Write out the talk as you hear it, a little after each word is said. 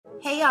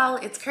Hey y'all,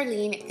 it's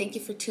Ker-leen. Thank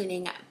you for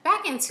tuning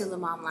back into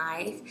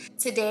Lemomlife.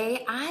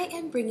 Today I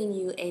am bringing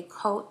you a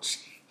Coach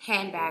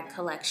handbag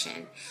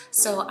collection.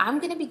 So I'm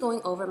going to be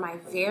going over my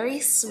very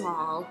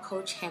small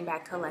Coach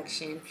handbag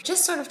collection,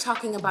 just sort of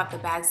talking about the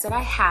bags that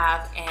I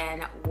have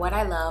and what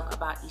I love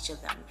about each of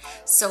them.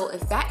 So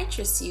if that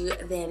interests you,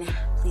 then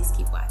please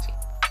keep watching.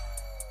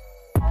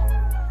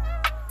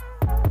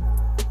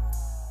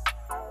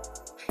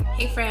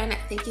 Hey friend,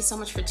 thank you so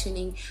much for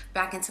tuning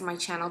back into my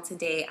channel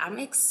today. I'm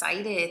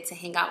excited to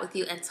hang out with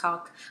you and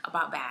talk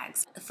about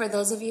bags. For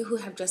those of you who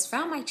have just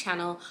found my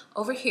channel,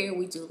 over here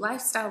we do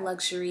lifestyle,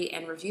 luxury,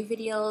 and review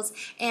videos,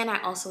 and I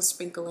also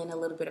sprinkle in a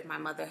little bit of my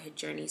motherhood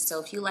journey. So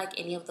if you like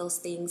any of those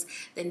things,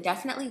 then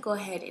definitely go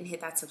ahead and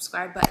hit that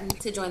subscribe button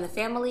to join the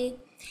family.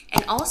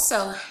 And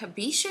also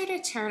be sure to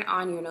turn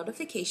on your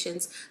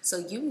notifications so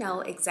you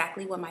know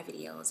exactly when my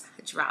videos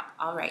drop.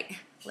 All right,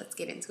 let's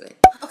get into it.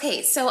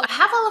 Okay, so I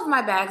have all of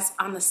my bags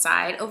on the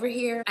side over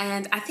here,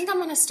 and I think I'm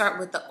gonna start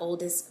with the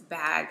oldest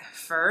bag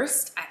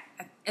first.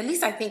 At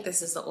least I think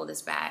this is the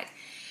oldest bag.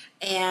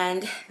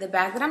 And the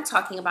bag that I'm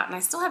talking about, and I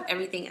still have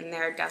everything in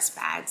their dust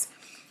bags,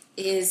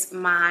 is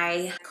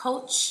my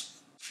Coach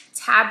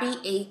Tabby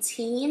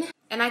 18.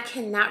 And I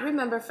cannot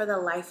remember for the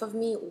life of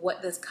me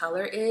what this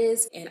color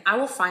is, and I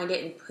will find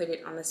it and put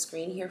it on the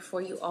screen here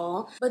for you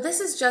all. But this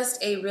is just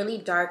a really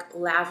dark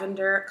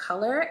lavender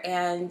color,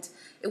 and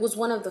it was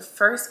one of the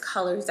first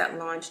colors that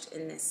launched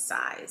in this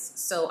size.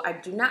 So I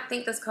do not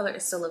think this color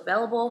is still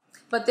available,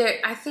 but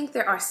I think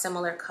there are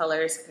similar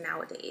colors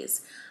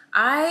nowadays.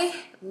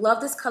 I love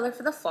this color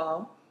for the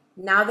fall.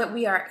 Now that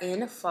we are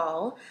in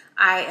fall,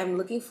 I am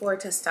looking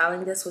forward to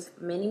styling this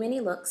with many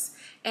looks,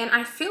 and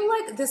I feel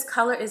like this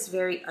color is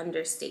very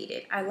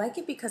understated. I like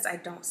it because I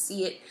don't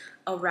see it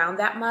around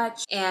that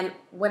much, and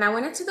when I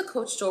went into the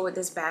Coach store with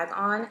this bag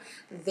on,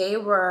 they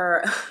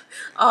were,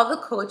 all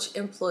the Coach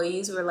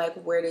employees were like,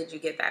 where did you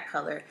get that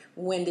color?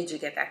 When did you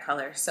get that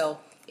color? So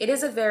it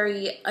is a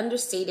very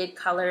understated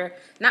color,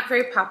 not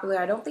very popular.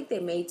 I don't think they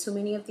made too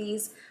many of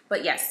these,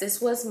 but yes, this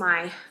was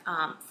my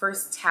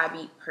first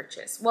Tabby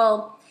purchase.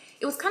 Well,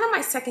 it was kind of my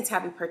second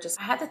Tabby purchase.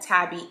 I had the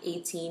Tabby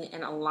 18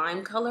 in a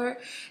lime color,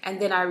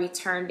 and then I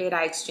returned it.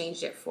 I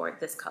exchanged it for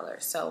this color.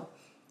 So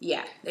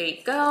yeah, there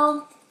you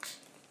go.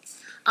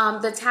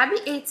 The Tabby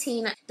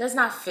 18 does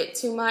not fit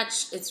too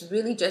much. It's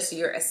really just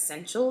your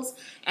essentials,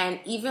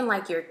 and even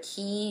like your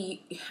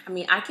key. I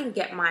mean, I can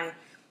get my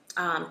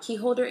key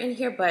holder in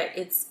here, but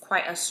it's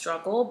quite a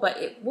struggle, but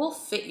it will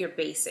fit your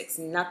basics,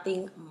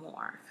 nothing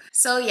more.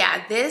 So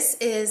yeah, this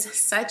is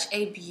such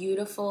a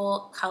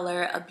beautiful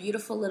color, a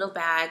beautiful little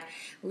bag.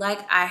 Like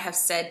I have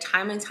said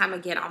time and time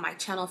again on my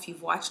channel, if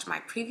you've watched my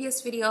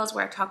previous videos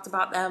where I talked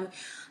about them,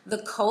 the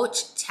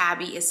Coach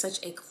Tabby is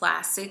such a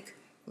classic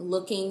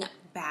looking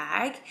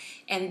bag,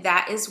 and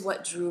that is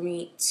what drew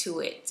me to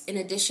it. In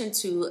addition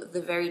to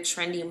the very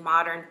trendy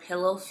modern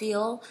pillow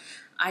feel,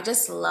 I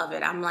just love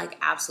it. I'm like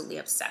absolutely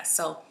obsessed.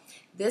 So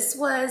this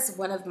was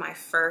one of my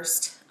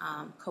first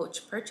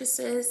Coach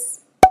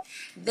purchases.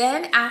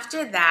 Then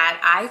after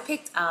that, I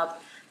picked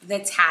up the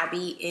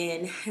Tabby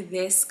in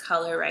this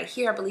color right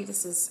here. I believe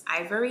this is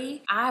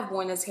ivory. I've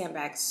worn this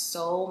handbag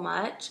so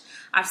much.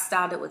 I've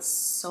styled it with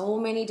so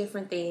many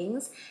different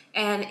things,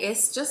 and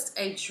it's just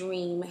a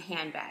dream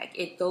handbag.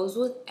 It goes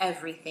with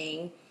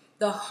everything.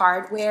 The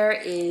hardware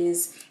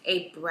is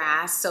a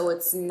brass, so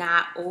it's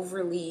not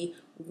overly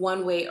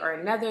one way or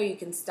another. You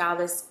can style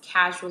this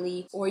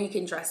casually, or you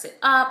can dress it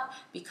up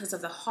because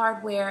of the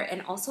hardware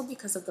and also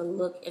because of the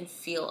look and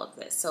feel of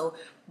this. So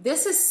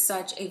this is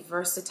such a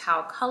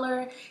versatile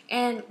color,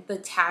 and the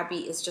Tabby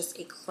is just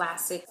a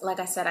classic. Like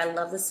I said, I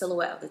love the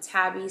silhouette of the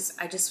Tabbies.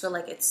 I just feel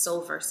like it's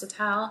so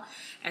versatile,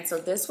 and so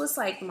this was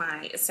like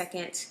my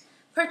second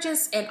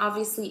purchase, and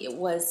obviously it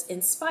was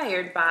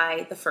inspired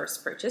by the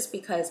first purchase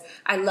because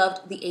I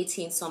loved the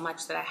 18 so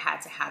much that I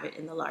had to have it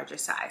in the larger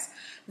size.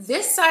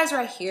 This size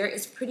right here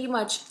is pretty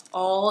much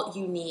all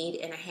you need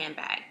in a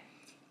handbag.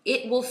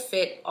 It will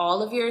fit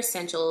all of your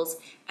essentials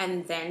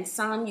and then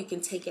some. You can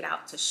take it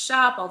out to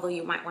shop, although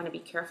you might want to be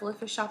careful if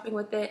you're shopping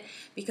with it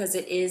because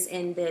it is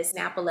in this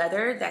Napa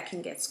leather that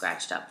can get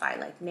scratched up by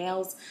like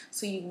nails.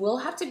 So you will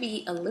have to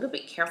be a little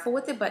bit careful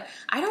with it, but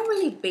I don't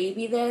really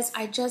baby this.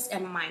 I just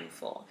am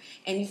mindful.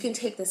 And you can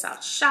take this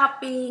out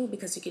shopping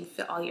because you can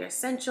fit all your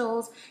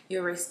essentials,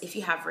 if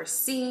you have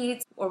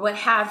receipts or what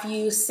have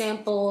you,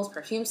 samples,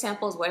 perfume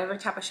samples, whatever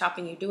type of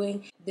shopping you're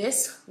doing,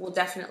 this will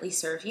definitely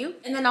serve you.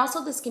 And then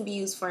also this can be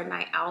used for a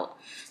night out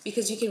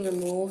because you can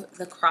remove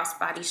the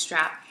crossbody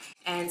strap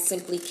and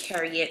simply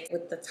carry it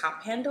with the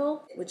top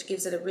handle, which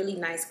gives it a really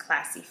nice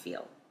classy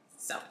feel.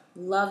 So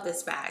love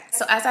this bag.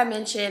 So as I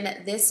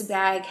mentioned, this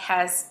bag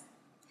has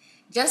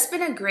just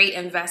been a great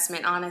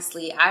investment,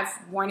 honestly. I've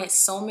worn it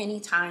so many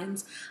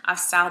times. I've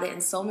styled it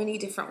in so many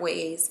different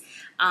ways.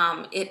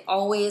 It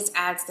always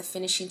adds the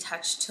finishing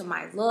touch to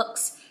my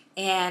looks,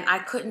 and I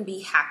couldn't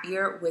be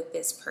happier with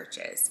this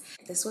purchase.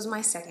 This was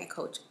my second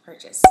Coach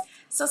purchase.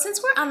 So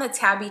since we're on the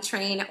Tabby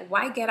train,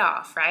 why get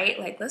off, right?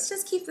 Like, let's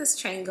just keep this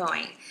train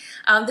going.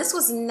 This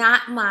was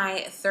not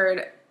my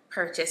third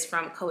purchase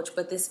from Coach,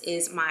 but this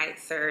is my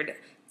third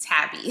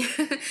tabby.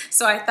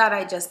 So I thought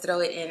I'd just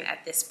throw it in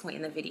at this point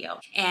in the video.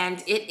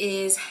 And it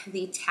is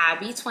the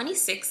Tabby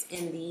 26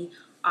 in the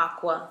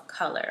aqua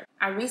color.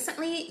 I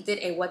recently did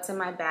a what's in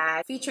my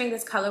bag featuring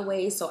this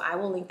colorway, so I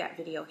will link that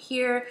video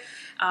here.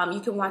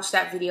 You can watch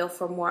that video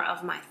for more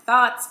of my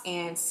thoughts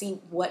and see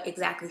what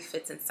exactly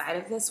fits inside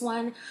of this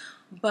one.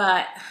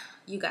 But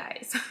you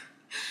guys,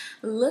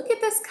 look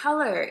at this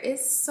color.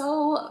 It's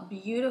so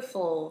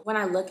beautiful. When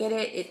I look at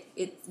it,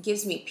 it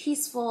gives me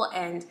peaceful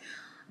and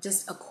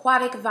just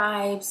aquatic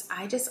vibes.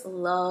 I just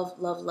love,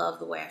 love, love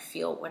the way I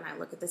feel when I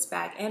look at this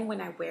bag and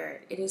when I wear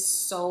it. It is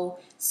so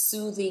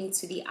soothing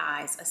to the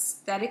eyes.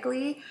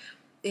 Aesthetically,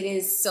 it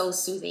is so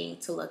soothing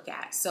to look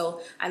at.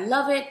 So I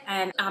love it,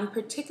 and I'm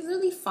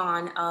particularly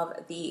fond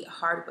of the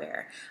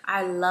hardware.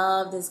 I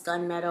love this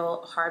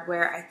gunmetal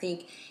hardware. I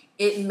think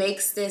it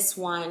makes this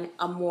one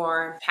a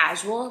more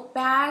casual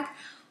bag,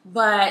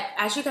 but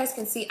as you guys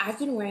can see, I've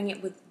been wearing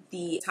it with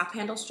the top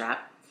handle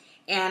strap,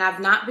 and I've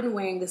not been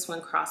wearing this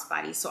one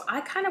crossbody. So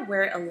I kind of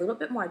wear it a little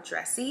bit more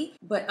dressy,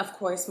 but of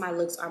course my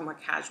looks are more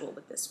casual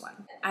with this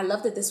one. I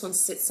love that this one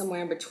sits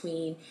somewhere in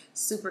between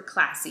super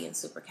classy and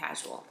super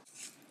casual.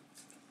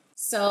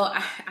 So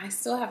I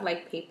still have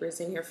like papers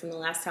in here from the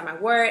last time I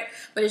wore it,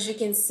 but as you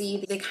can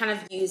see, they kind of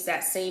use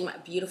that same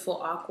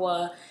beautiful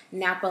aqua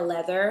Napa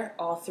leather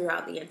all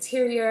throughout the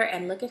interior.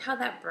 And look at how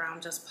that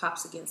brown just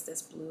pops against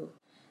this blue.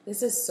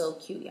 This is so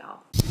cute, y'all.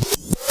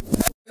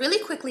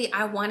 Really quickly,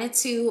 I wanted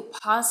to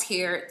pause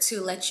here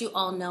to let you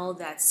all know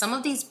that some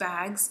of these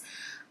bags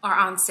are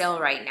on sale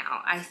right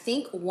now. I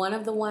think one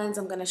of the ones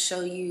I'm gonna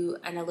show you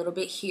in a little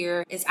bit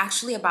here is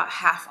actually about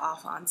half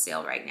off on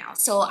sale right now.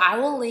 So I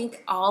will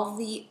link all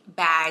the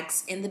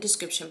bags in the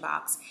description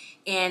box.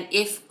 And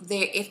if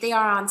they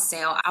are on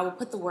sale, I will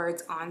put the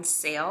words on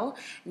sale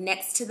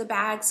next to the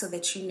bag so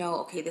that you know,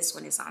 okay, this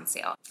one is on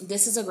sale.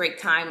 This is a great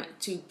time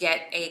to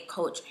get a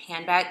Coach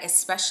handbag,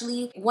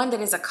 especially one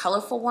that is a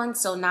colorful one.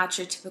 So not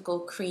your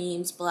typical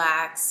creams,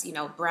 blacks, you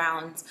know,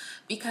 browns,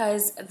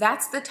 because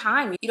that's the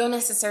time. You don't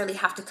necessarily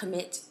have to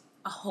commit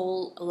a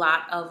whole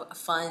lot of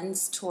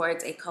funds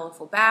towards a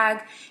colorful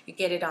bag. You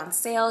get it on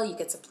sale, you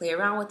get to play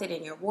around with it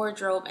in your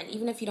wardrobe, and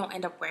even if you don't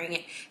end up wearing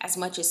it as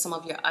much as some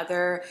of your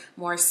other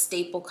more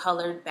staple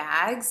colored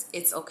bags,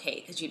 it's okay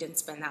because you didn't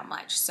spend that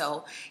much.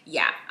 So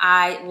yeah,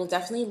 I will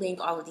definitely link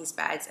all of these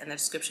bags in the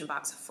description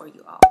box for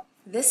you all.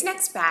 This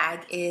next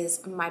bag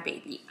is my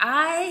baby.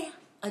 I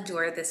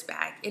adore this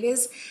bag. It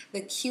is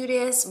the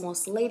cutest,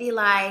 most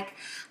ladylike,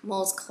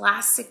 most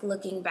classic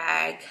looking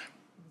bag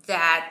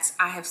that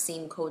I have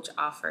seen Coach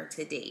offer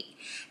to date.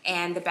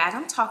 And the bag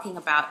I'm talking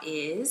about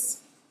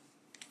is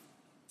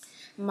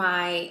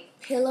my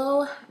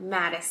Pillow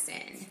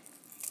Madison.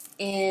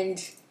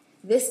 And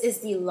this is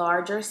the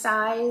larger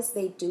size.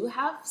 They do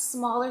have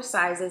smaller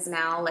sizes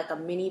now, like a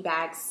mini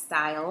bag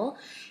style.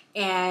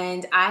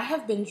 And I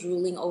have been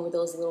drooling over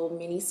those little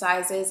mini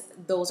sizes.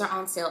 Those are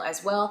on sale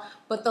as well,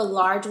 but the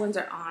large ones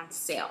are on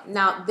sale.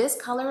 Now this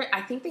color,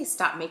 I think they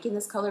stopped making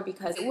this color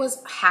because it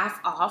was half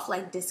off,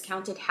 like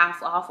discounted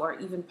half off, or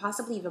even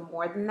possibly even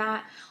more than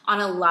that on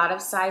a lot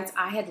of sites.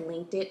 I had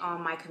linked it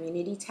on my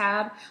community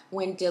tab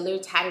when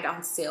Dillard's had it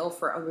on sale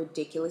for a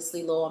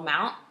ridiculously low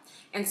amount.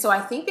 And so I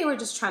think they were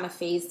just trying to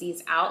phase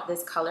these out,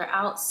 this color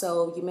out.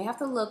 So you may have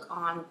to look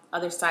on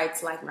other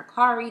sites like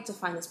Mercari to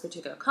find this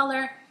particular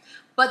color.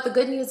 But the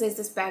good news is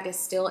this bag is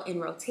still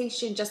in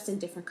rotation, just in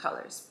different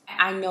colors.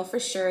 I know for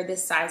sure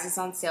this size is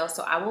on sale,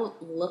 so I will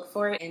look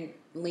for it and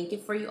link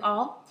it for you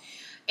all.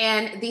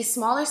 And these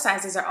smaller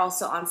sizes are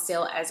also on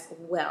sale as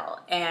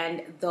well,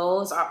 and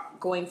those are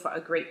going for a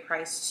great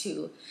price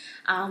too.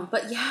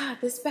 But yeah,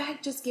 this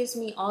bag just gives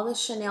me all the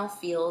Chanel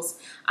feels.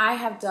 I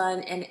have done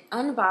an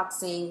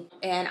unboxing,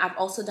 and I've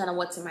also done a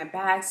what's in my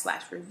bag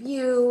 /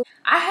 review.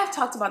 I have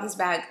talked about this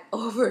bag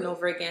over and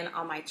over again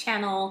on my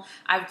channel.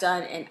 I've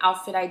done an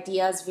outfit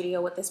ideas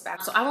video with this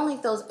bag, so I will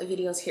link those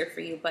videos here for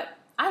you. But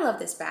I love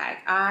this bag.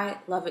 I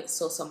love it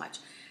so, so much.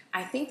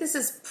 I think this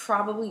is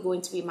probably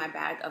going to be my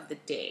bag of the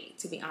day,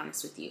 to be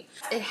honest with you.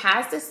 It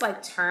has this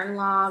like turn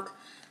lock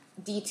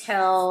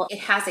detail. It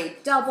has a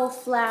double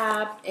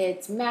flap.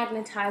 It's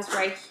magnetized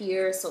right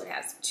here, so it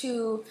has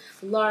 2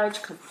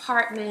 large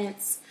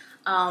compartments.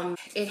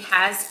 It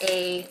has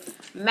a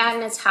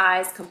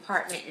magnetized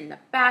compartment in the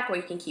back where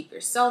you can keep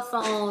your cell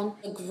phone.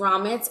 The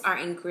grommets are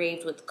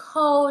engraved with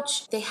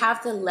Coach. They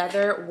have the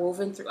leather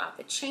woven throughout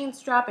the chain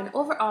strap, and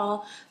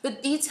overall, the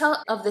detail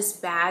of this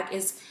bag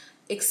is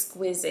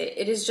exquisite.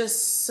 It is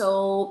just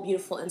so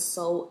beautiful and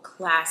so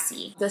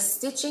classy. The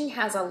stitching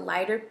has a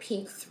lighter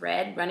pink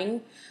thread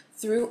running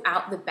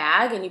throughout the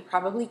bag, and you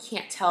probably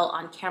can't tell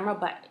on camera,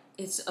 but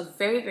it's a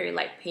very, very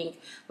light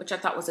pink, which I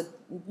thought was a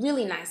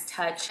really nice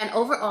touch. And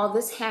overall,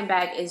 this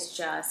handbag is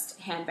just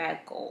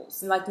handbag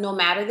goals. Like, no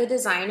matter the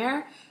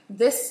designer,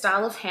 this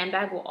style of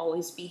handbag will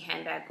always be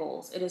handbag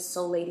goals. It is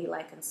so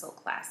ladylike and so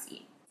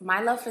classy. My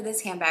love for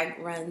this handbag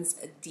runs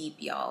deep,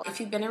 y'all. If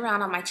you've been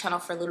around on my channel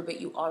for a little bit,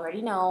 you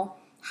already know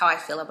how I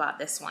feel about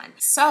this one.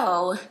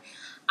 So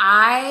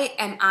I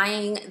am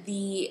eyeing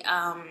the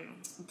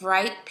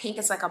bright pink.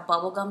 It's like a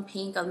bubblegum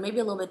pink, or maybe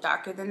a little bit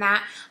darker than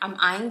that. I'm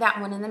eyeing that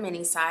one in the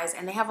mini size,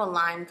 and they have a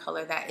lime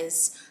color that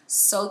is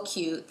so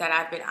cute that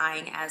I've been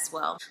eyeing as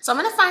well. So I'm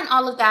gonna find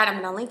all of that.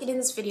 I'm gonna link it in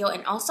this video,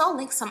 and also I'll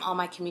link some on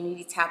my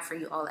community tab for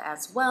you all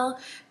as well,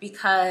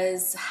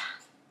 because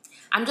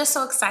I'm just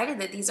so excited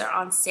that these are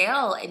on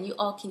sale and you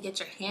all can get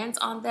your hands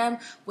on them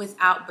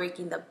without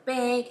breaking the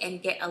bank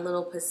and get a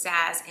little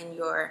pizzazz in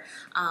your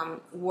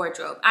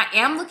wardrobe. I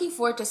am looking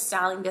forward to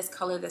styling this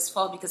color this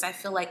fall because I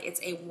feel like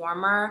it's a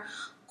warmer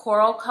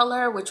coral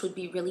color, which would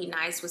be really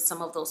nice with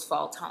some of those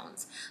fall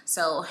tones.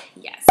 So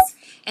yes.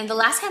 And the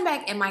last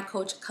handbag in my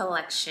Coach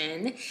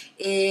collection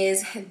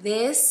is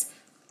this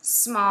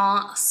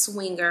small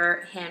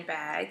swinger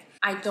handbag.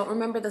 I don't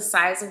remember the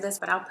size of this,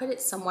 but I'll put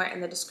it somewhere in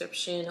the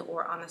description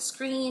or on the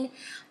screen.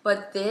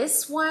 But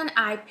this one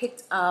I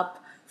picked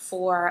up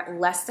for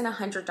less than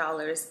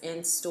 $100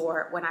 in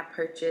store when I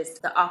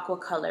purchased the aqua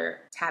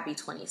color Tabby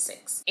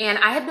 26. And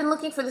I had been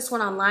looking for this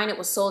one online. It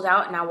was sold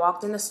out, and I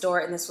walked in the store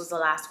and this was the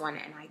last one,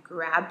 and I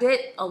grabbed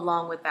it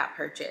along with that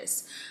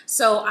purchase.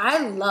 So I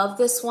love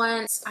this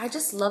one. I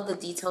just love the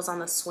details on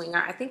the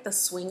swinger. I think the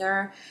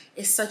swinger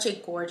is such a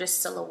gorgeous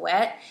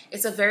silhouette.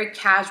 It's a very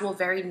casual,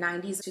 very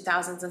 90s,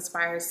 2000s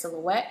inspired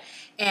silhouette.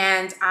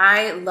 And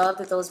I love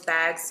that those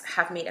bags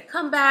have made a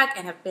comeback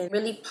and have been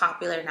really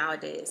popular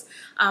nowadays.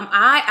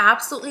 I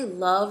absolutely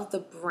love the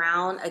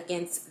brown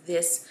against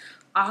this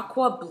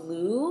aqua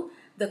blue.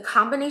 The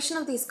combination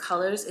of these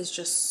colors is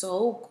just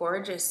so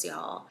gorgeous,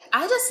 y'all.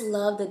 I just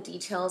love the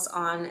details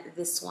on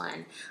this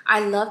one. I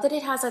love that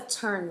it has a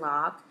turn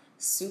lock,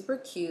 super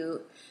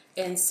cute.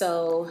 And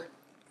so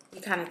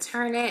you kind of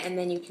turn it and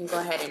then you can go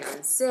ahead and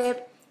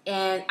unzip.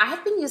 And I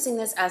have been using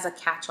this as a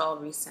catch-all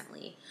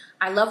recently.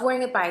 I love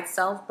wearing it by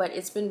itself, but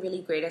it's been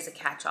really great as a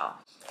catch-all.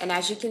 And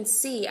as you can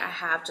see, I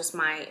have just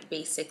my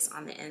basics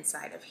on the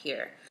inside of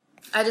here.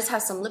 I just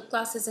have some lip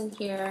glosses in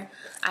here.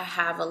 I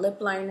have a lip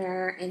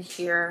liner in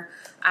here.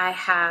 I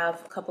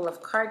have a couple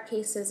of card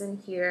cases in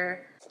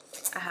here.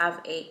 I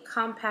have a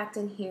compact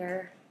in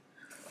here.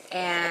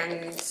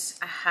 And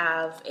I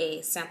have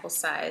a sample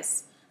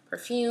size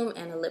perfume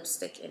and a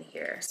lipstick in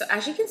here. So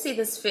as you can see,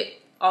 this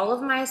fit all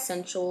of my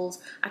essentials.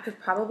 I could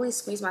probably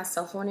squeeze my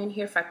cell phone in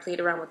here if I played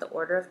around with the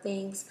order of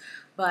things.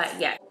 But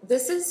yeah,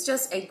 this is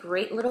just a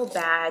great little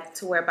bag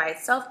to wear by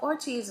itself or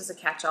to use as a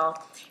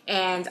catch-all.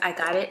 And I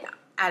got it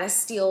at a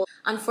steal.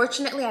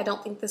 Unfortunately, I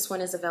don't think this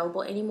one is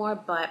available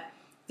anymore, but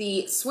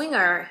the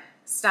swinger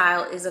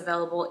style is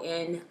available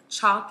in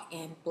chalk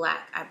and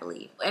black, I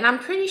believe. And I'm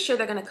pretty sure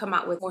they're gonna come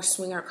out with more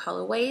swinger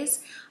colorways.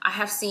 I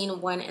have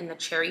seen one in the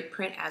cherry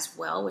print as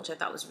well, which I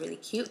thought was really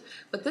cute.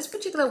 But this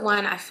particular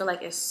one I feel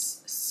like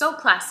is so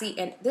classy.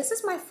 And this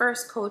is my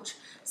first Coach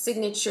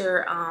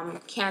signature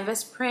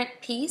canvas print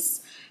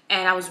piece.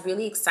 And I was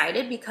really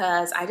excited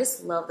because I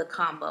just love the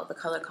combo, the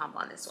color combo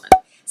on this one.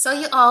 So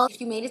you all,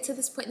 if you made it to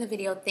this point in the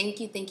video, thank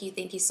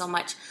you so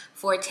much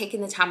for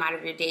taking the time out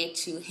of your day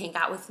to hang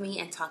out with me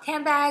and talk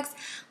handbags.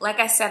 Like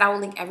I said, I will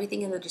link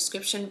everything in the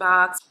description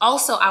box.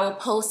 Also, I will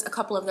post a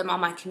couple of them on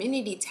my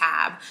community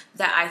tab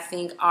that I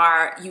think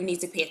you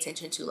need to pay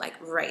attention to, like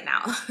right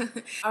now.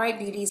 All right,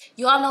 beauties.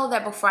 You all know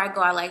that before I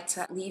go, I like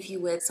to leave you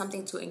with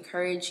something to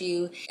encourage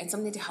you and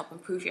something to help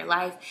improve your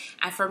life.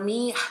 And for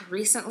me,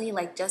 recently,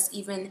 like just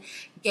even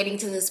getting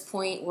to this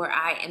point where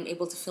I am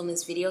able to film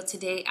this video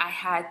today, I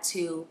had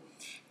to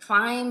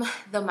climb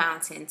the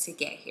mountain to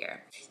get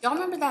here. Y'all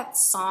remember that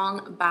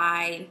song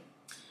by,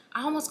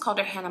 I almost called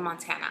her Hannah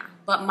Montana,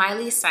 but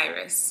Miley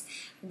Cyrus,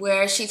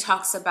 where she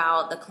talks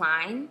about the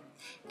climb?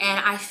 And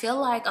I feel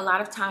like a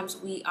lot of times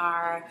we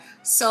are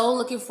so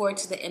looking forward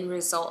to the end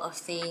result of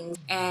things.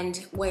 And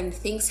when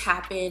things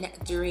happen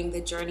during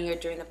the journey or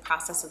during the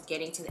process of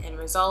getting to the end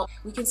result,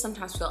 we can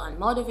sometimes feel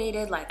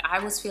unmotivated like I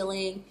was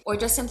feeling, or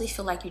just simply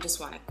feel like you just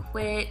want to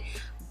quit.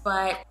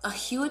 But a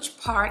huge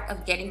part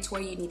of getting to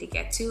where you need to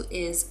get to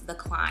is the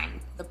climb,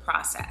 the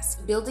process.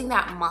 Building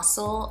that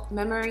muscle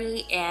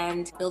memory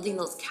and building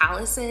those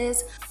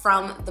calluses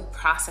from the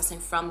process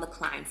and from the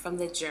climb, from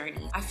the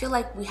journey. I feel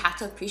like we have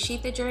to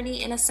appreciate the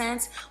journey in a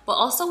sense, but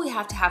also we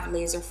have to have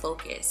laser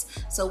focus.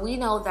 So we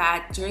know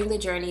that during the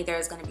journey,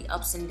 there's gonna be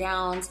ups and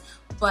downs,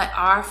 but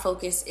our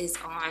focus is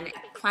on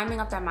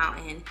climbing up that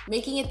mountain,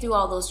 making it through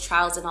all those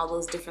trials and all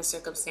those different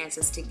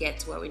circumstances to get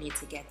to where we need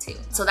to get to.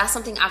 So that's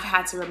something I've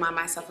had to remind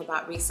myself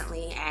about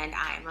recently, and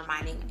I am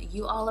reminding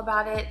you all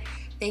about it.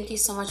 Thank you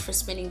so much for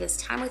spending this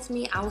time with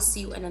me. I will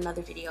see you in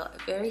another video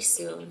very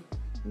soon.